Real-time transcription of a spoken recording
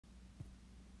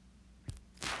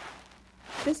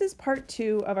This is part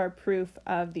 2 of our proof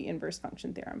of the inverse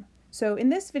function theorem. So in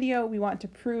this video, we want to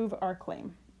prove our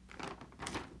claim,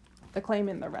 the claim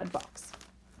in the red box.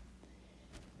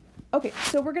 Okay,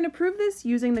 so we're going to prove this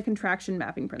using the contraction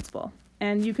mapping principle.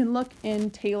 And you can look in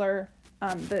Taylor,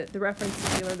 the reference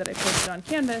to Taylor that I posted on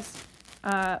Canvas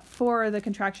for the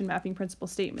contraction mapping principle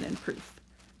statement and proof.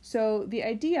 So the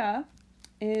idea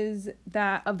is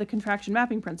that of the contraction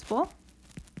mapping principle,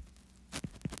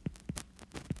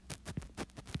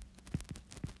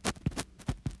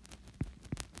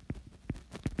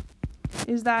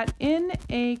 is that in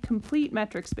a complete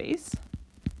metric space,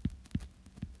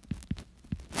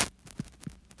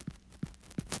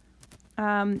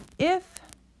 if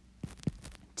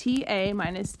TA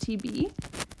minus TB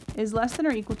is less than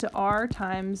or equal to R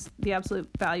times the absolute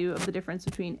value of the difference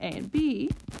between A and B,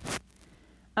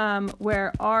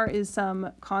 where R is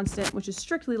some constant which is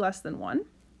strictly less than 1,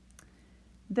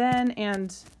 then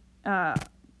and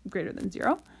greater than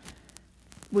 0,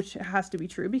 which has to be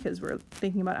true because we're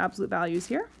thinking about absolute values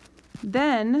here,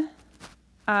 then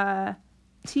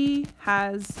T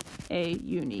has a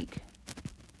unique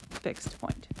fixed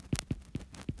point.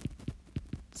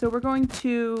 So we're going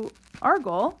to, our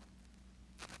goal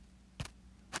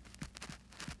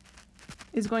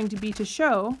is going to be to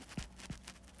show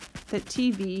that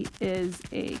TV is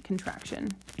a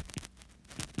contraction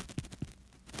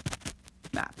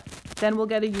map. Then we'll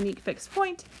get a unique fixed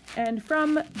point, and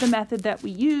from the method that we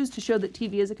use to show that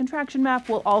TV is a contraction map,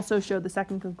 we'll also show the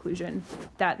second conclusion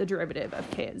that the derivative of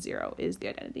k at 0 is the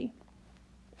identity.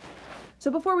 So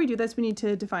before we do this, we need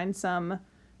to define some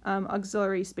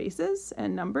auxiliary spaces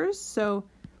and numbers. So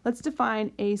let's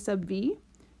define A sub v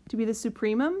to be the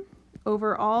supremum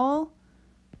over all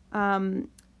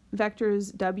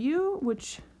vectors w,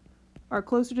 which are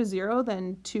closer to 0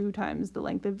 than 2 times the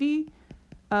length of v,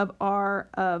 of r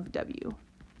of w.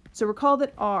 So recall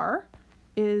that r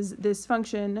is this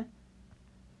function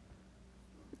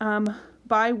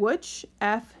by which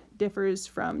f differs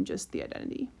from just the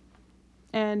identity.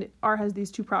 And R has these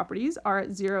two properties. R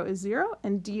at 0 is 0,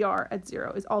 and dr at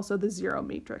 0 is also the 0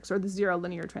 matrix, or the 0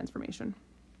 linear transformation.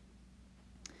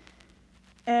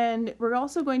 And we're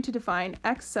also going to define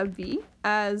x sub v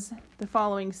as the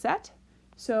following set.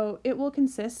 So it will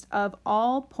consist of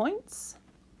all points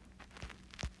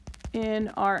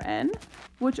in Rn,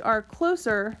 which are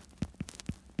closer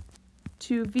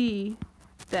to v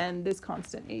than this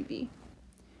constant ab.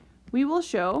 We will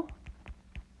show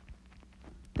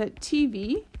that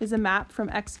TV is a map from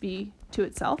xv to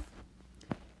itself,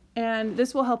 and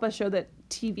this will help us show that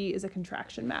TV is a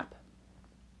contraction map.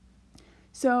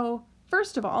 So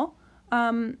first of all,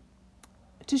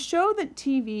 to show that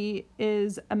TV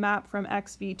is a map from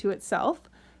xv to itself,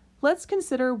 let's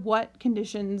consider what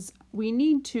conditions we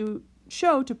need to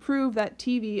show to prove that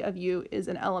TV of u is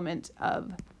an element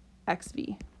of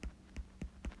xv.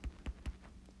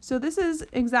 So this is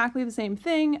exactly the same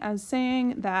thing as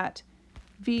saying that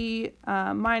v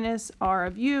minus r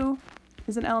of u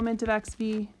is an element of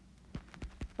xv.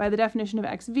 By the definition of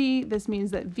xv, this means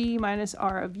that v minus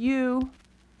r of u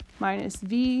minus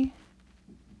v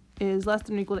is less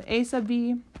than or equal to a sub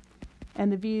v,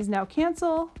 and the v's now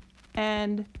cancel,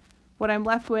 and what I'm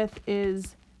left with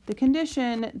is the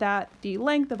condition that the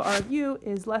length of r of u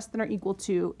is less than or equal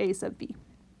to a sub v.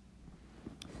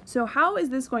 So how is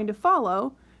this going to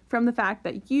follow from the fact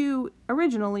that u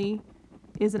originally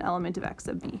is an element of x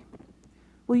sub v?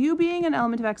 Well, u being an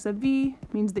element of x sub v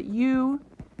means that u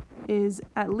is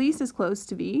at least as close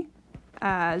to v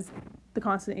as the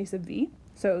constant a sub v.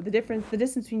 So the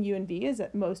distance between u and v is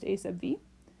at most a sub v.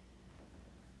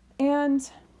 And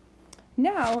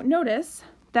now notice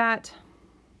that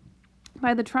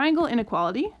by the triangle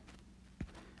inequality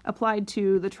applied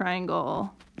to the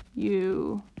triangle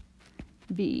u,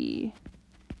 v,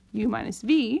 u minus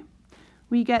v,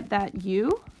 we get that u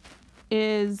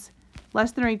is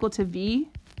less than or equal to v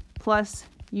plus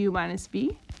u minus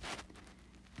v,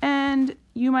 and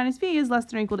u minus v is less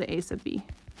than or equal to a sub v.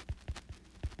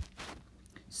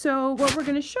 So what we're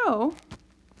going to show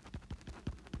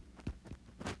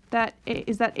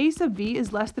is that a sub v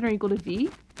is less than or equal to v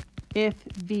if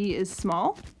v is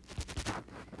small.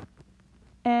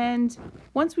 And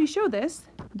once we show this,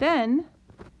 then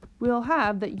we'll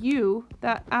have that u,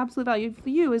 that absolute value of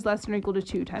u, is less than or equal to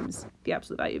 2 times the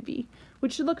absolute value of v,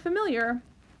 which should look familiar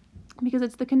because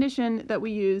it's the condition that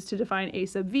we use to define a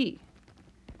sub v.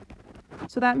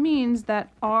 So that means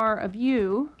that r of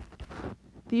u,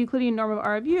 the Euclidean norm of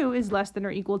r of u, is less than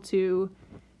or equal to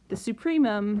the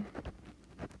supremum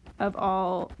of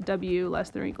all w less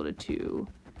than or equal to 2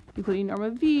 Euclidean norm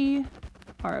of v,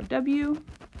 r of w.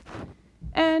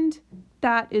 And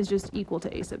that is just equal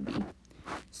to a sub b.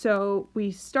 So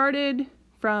we started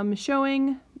from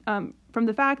showing, from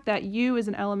the fact that u is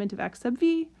an element of x sub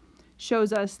v,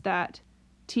 shows us that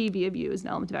t v of u is an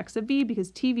element of x sub v,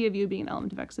 because t v of u being an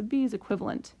element of x sub v is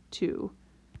equivalent to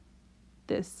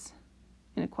this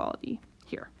inequality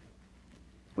here,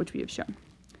 which we have shown.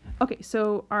 Okay,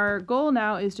 so our goal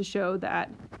now is to show that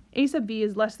a sub v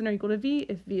is less than or equal to v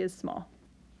if v is small.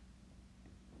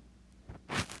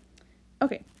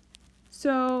 Okay,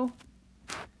 so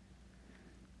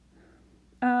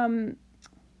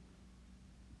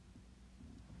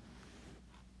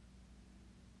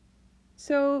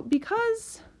so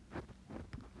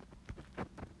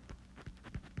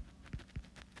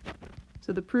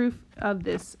the proof of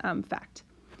this fact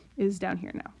is down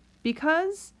here now.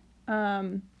 Because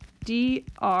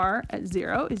dr at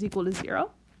 0 is equal to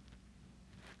 0,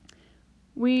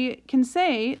 we can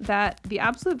say that the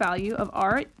absolute value of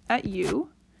r at u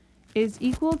is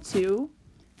equal to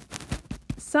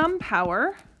some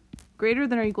power greater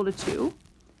than or equal to 2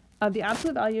 of the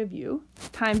absolute value of u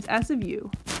times s of u,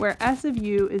 where s of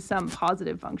u is some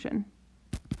positive function.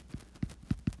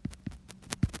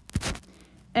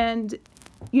 And,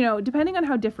 you know, depending on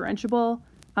how differentiable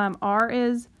r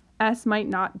is, s might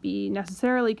not be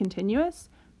necessarily continuous,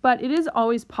 but it is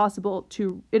always possible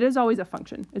to, it is always a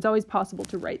function. It's always possible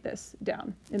to write this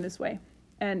down in this way,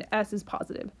 and s is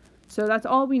positive. So that's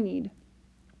all we need.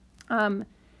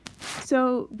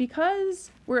 So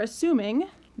because we're assuming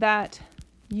that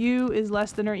u is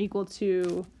less than or equal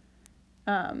to,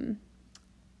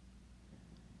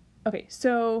 okay,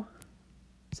 so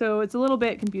it's a little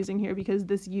bit confusing here because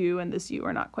this u and this u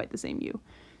are not quite the same u.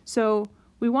 So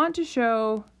we want to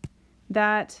show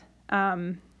that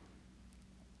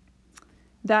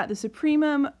that the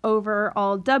supremum over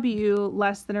all w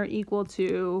less than or equal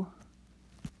to,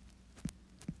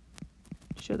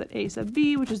 show that a sub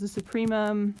v, which is the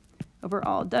supremum over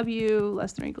all w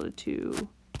less than or equal to 2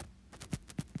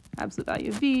 absolute value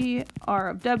of v, r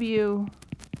of w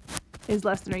is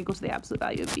less than or equal to the absolute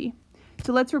value of v.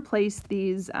 So let's replace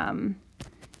these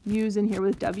u's in here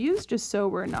with w's, just so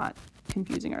we're not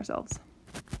confusing ourselves.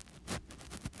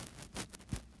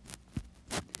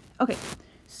 Okay,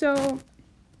 so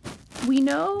we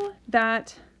know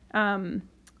that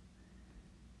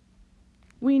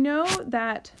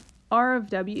r of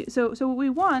w, so what we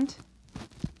want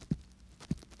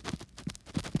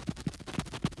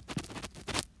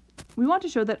to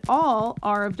show that all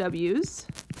r of w's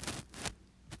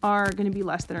are going to be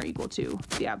less than or equal to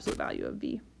the absolute value of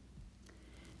v,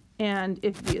 and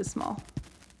if v is small.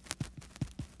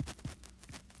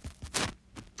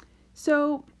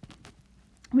 So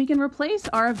we can replace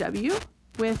r of w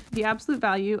with the absolute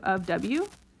value of w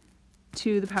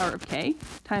to the power of k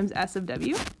times s of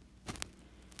w.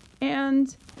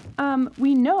 And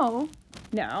we know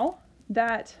now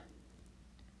that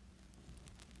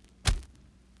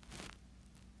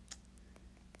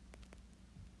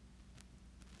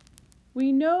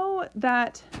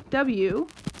w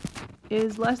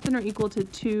is less than or equal to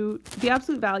 2, the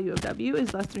absolute value of w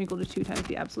is less than or equal to 2 times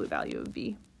the absolute value of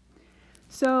v.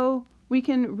 So we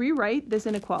can rewrite this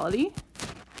inequality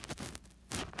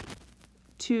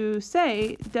to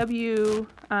say w,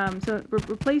 so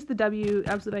replace the w,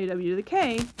 absolute value of w to the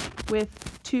k with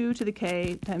 2 to the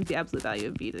k times the absolute value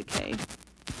of v to the k,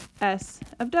 s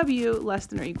of w less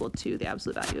than or equal to the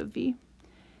absolute value of v.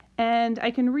 And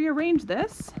I can rearrange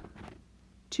this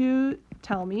to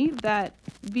tell me that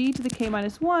v to the k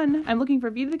minus 1, I'm looking for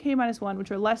v to the k minus 1,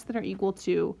 which are less than or equal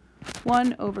to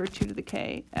 1 over 2 to the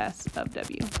k s of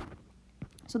w.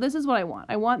 So this is what I want.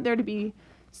 I want there to be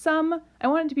I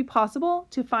want it to be possible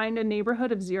to find a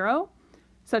neighborhood of 0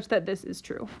 such that this is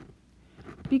true.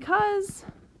 Because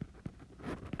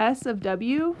s of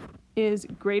w is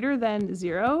greater than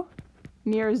 0,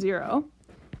 near 0,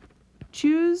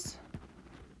 choose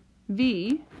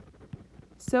v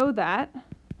so that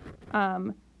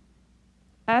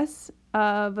s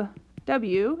of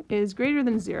w is greater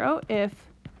than 0 if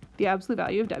the absolute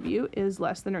value of w is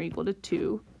less than or equal to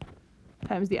 2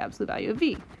 times the absolute value of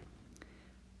v.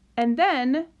 And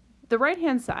then the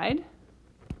right-hand side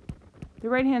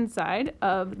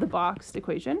of the boxed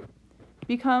equation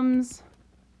becomes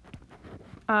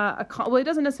well, it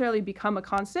doesn't necessarily become a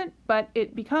constant, but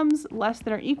it becomes less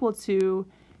than or equal to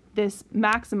this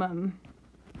maximum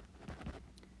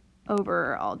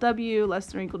over all w less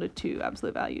than or equal to 2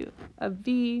 absolute value of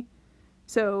v.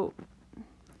 So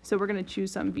we're going to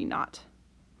choose some v naught.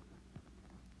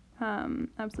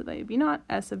 Absolute value of v naught,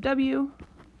 s of w.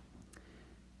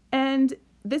 And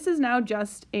this is now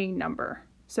just a number.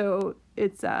 So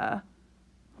it's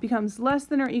becomes less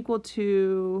than or equal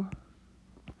to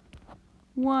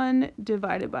 1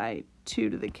 divided by 2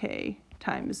 to the k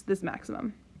times this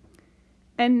maximum.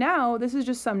 And now this is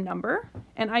just some number,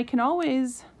 and I can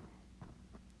always,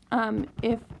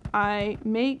 if I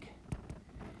make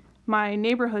my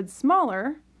neighborhood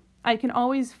smaller, I can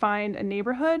always find a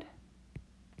neighborhood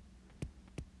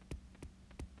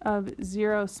of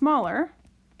 0 smaller.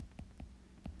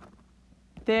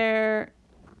 There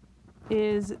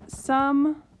is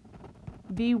some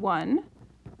v1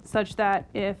 such that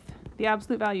if the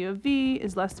absolute value of v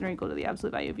is less than or equal to the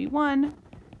absolute value of v1,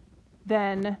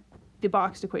 then the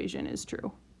boxed equation is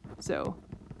true. So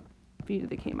v to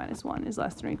the k minus 1 is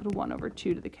less than or equal to 1 over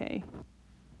 2 to the k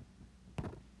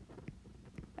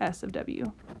s of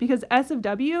w. Because s of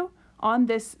w on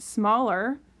this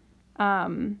smaller,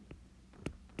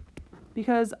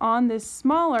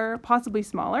 possibly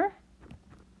smaller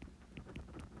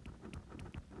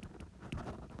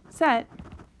set,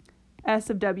 s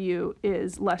of w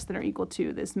is less than or equal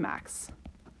to this max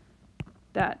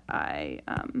that I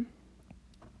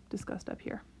discussed up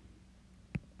here.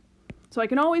 So I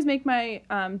can always make my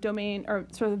domain, or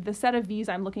sort of the set of v's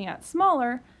I'm looking at,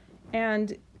 smaller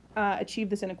and achieve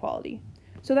this inequality.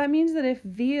 So that means that if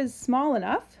v is small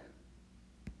enough,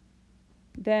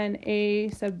 then a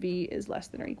sub v is less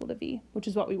than or equal to v, which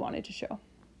is what we wanted to show.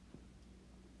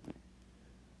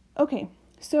 Okay,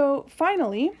 so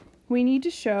finally, we need to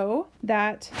show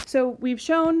that, so we've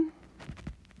shown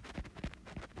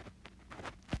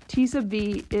T sub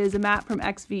v is a map from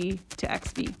xv to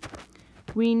xv.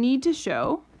 We need to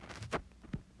show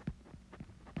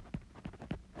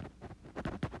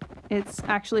it's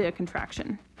actually a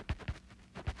contraction.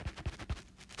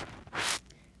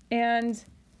 And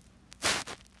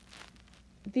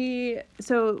the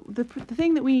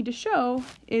thing that we need to show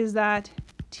is that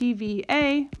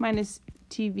TVA minus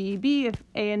TVB, if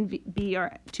A and B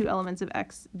are two elements of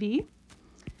xv,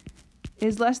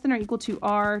 is less than or equal to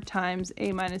r times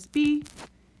A minus B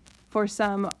for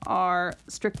some r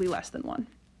strictly less than 1.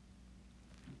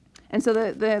 And so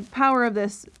the power of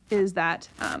this is that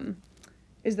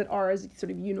r is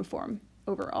sort of uniform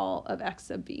over all of x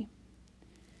sub v.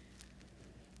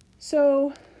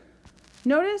 So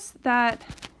notice that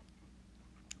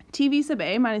TV sub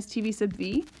A minus TV sub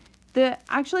V,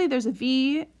 actually there's a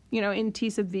V, in T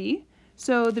sub V,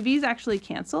 so the V's actually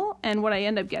cancel, and what I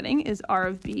end up getting is R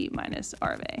of B minus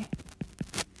R of A.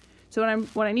 So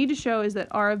what I need to show is that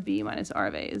R of B minus R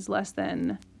of A is less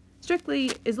than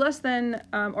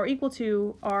or equal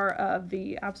to R of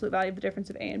the absolute value of the difference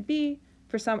of A and B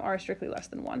for some R strictly less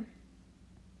than 1.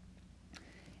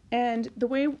 And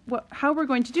how we're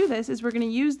going to do this is we're going to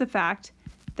use the fact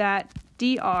that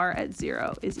dr at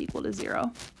 0 is equal to 0.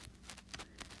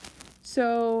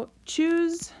 So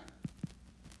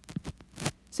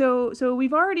so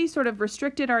we've already sort of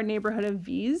restricted our neighborhood of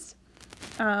v's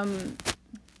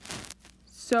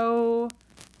so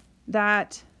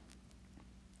that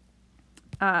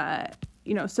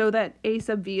so that A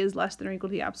sub v is less than or equal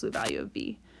to the absolute value of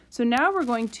b. So now we're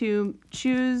going to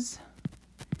choose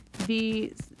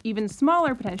v even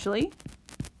smaller potentially,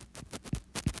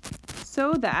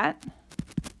 so that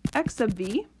x sub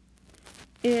v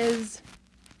is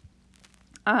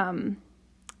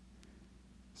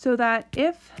so that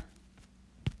if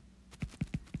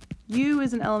u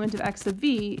is an element of x sub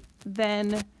v,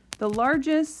 then the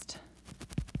largest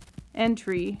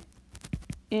entry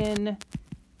in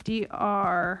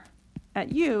dr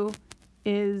at u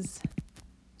is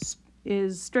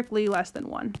strictly less than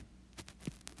 1.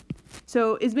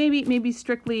 So is maybe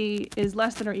strictly is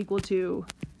less than or equal to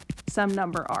some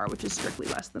number r, which is strictly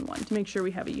less than 1, to make sure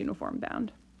we have a uniform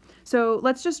bound. So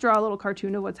let's just draw a little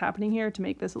cartoon of what's happening here to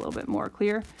make this a little bit more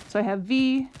clear. So I have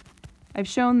v. I've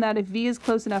shown that if v is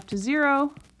close enough to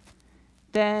 0,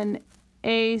 then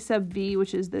A sub v,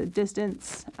 which is the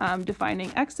distance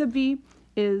defining x sub v,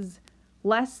 is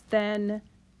less than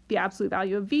the absolute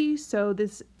value of v. So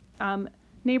this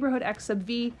neighborhood x sub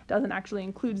v doesn't actually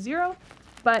include 0,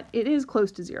 but it is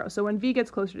close to 0. So when v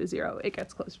gets closer to 0, it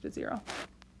gets closer to 0.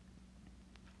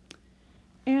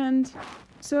 And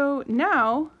so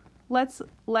now let's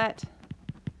let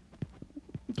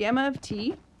gamma of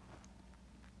t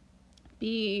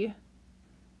be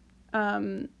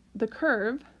the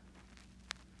curve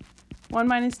 1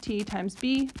 minus t times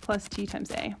b plus t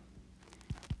times a.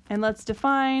 And let's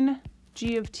define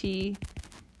g of t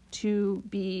to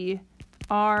be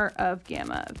r of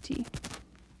gamma of t.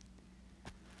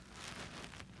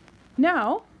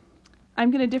 Now,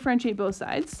 I'm going to differentiate both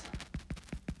sides.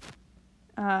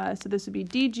 So this would be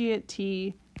dg at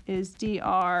t is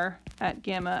dr at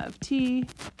gamma of t,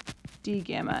 d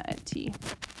gamma at t.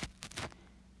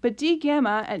 But d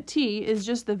gamma at t is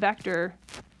just the vector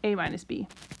a minus b.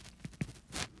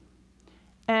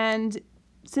 And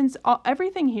since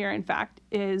everything here, in fact,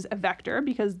 is a vector,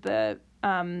 because the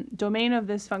domain of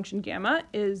this function gamma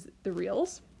is the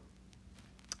reals,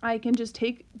 I can just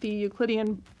take the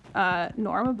Euclidean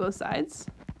norm of both sides.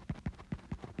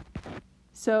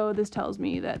 So this tells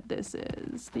me that this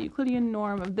is the Euclidean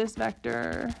norm of this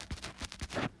vector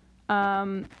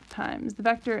times the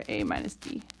vector a minus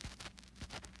b.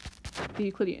 The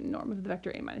Euclidean norm of the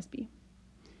vector a minus b.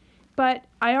 But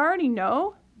I already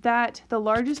know that the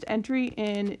largest entry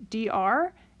in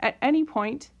dr at any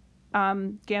point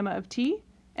gamma of t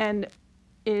and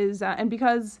is and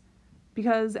because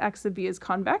x of v is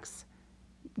convex,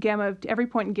 every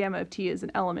point in gamma of t is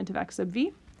an element of x sub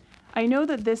v. I know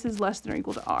that this is less than or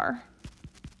equal to r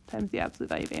times the absolute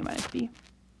value of a minus b.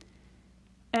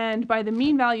 And by the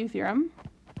mean value theorem,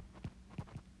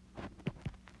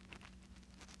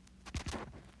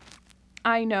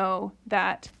 I know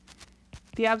that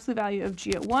the absolute value of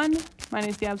g at 1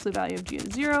 minus the absolute value of g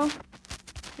at 0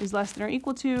 is less than or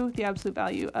equal to the absolute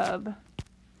value of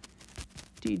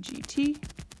dgt.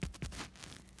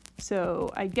 So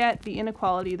I get the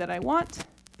inequality that I want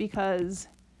because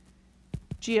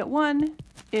g at 1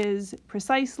 is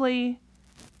precisely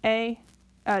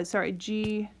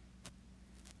g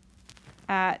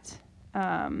at,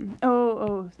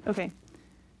 okay.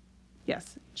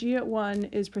 Yes, g at 1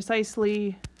 is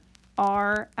precisely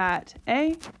r at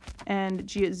a, and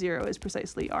g at 0 is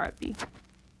precisely r at b.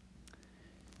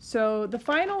 So the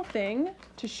final thing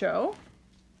to show,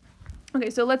 okay,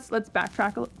 so let's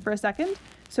backtrack for a second.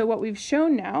 So what we've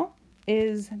shown now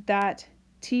is that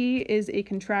T is a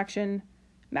contraction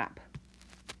map.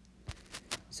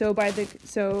 So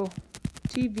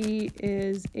TV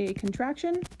is a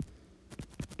contraction.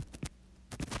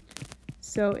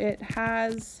 So it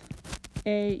has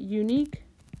a unique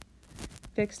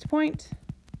fixed point,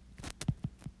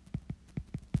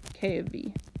 K of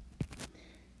V.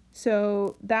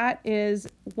 So that is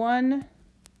one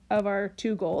of our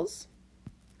two goals.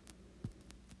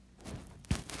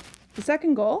 The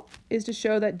second goal is to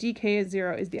show that dk is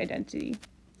 0 is the identity.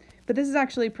 But this is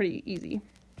actually pretty easy.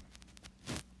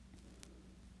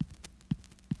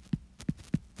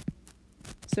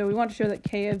 So we want to show that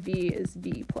k of v is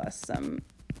v plus some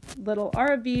little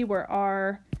r of v, where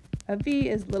r of v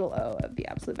is little o of the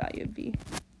absolute value of v.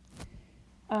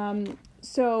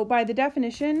 So by the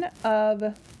definition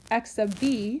of x sub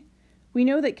v, we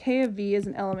know that k of v is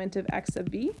an element of x sub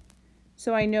v.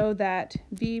 So I know that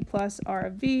v plus r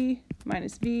of v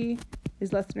minus v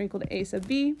is less than or equal to a sub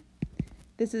v.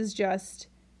 This is just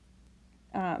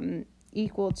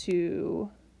equal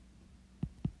to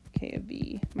k of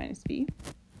v minus v.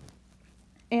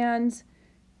 And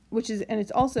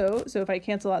it's also, so if I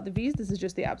cancel out the v's, this is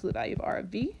just the absolute value of r of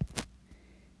v.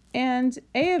 And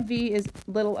a of v is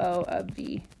little o of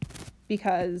v,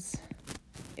 because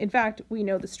in fact, we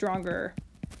know the stronger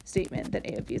statement that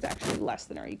a of v is actually less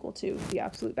than or equal to the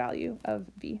absolute value of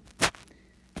v.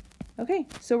 Okay,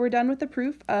 so we're done with the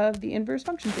proof of the inverse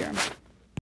function theorem.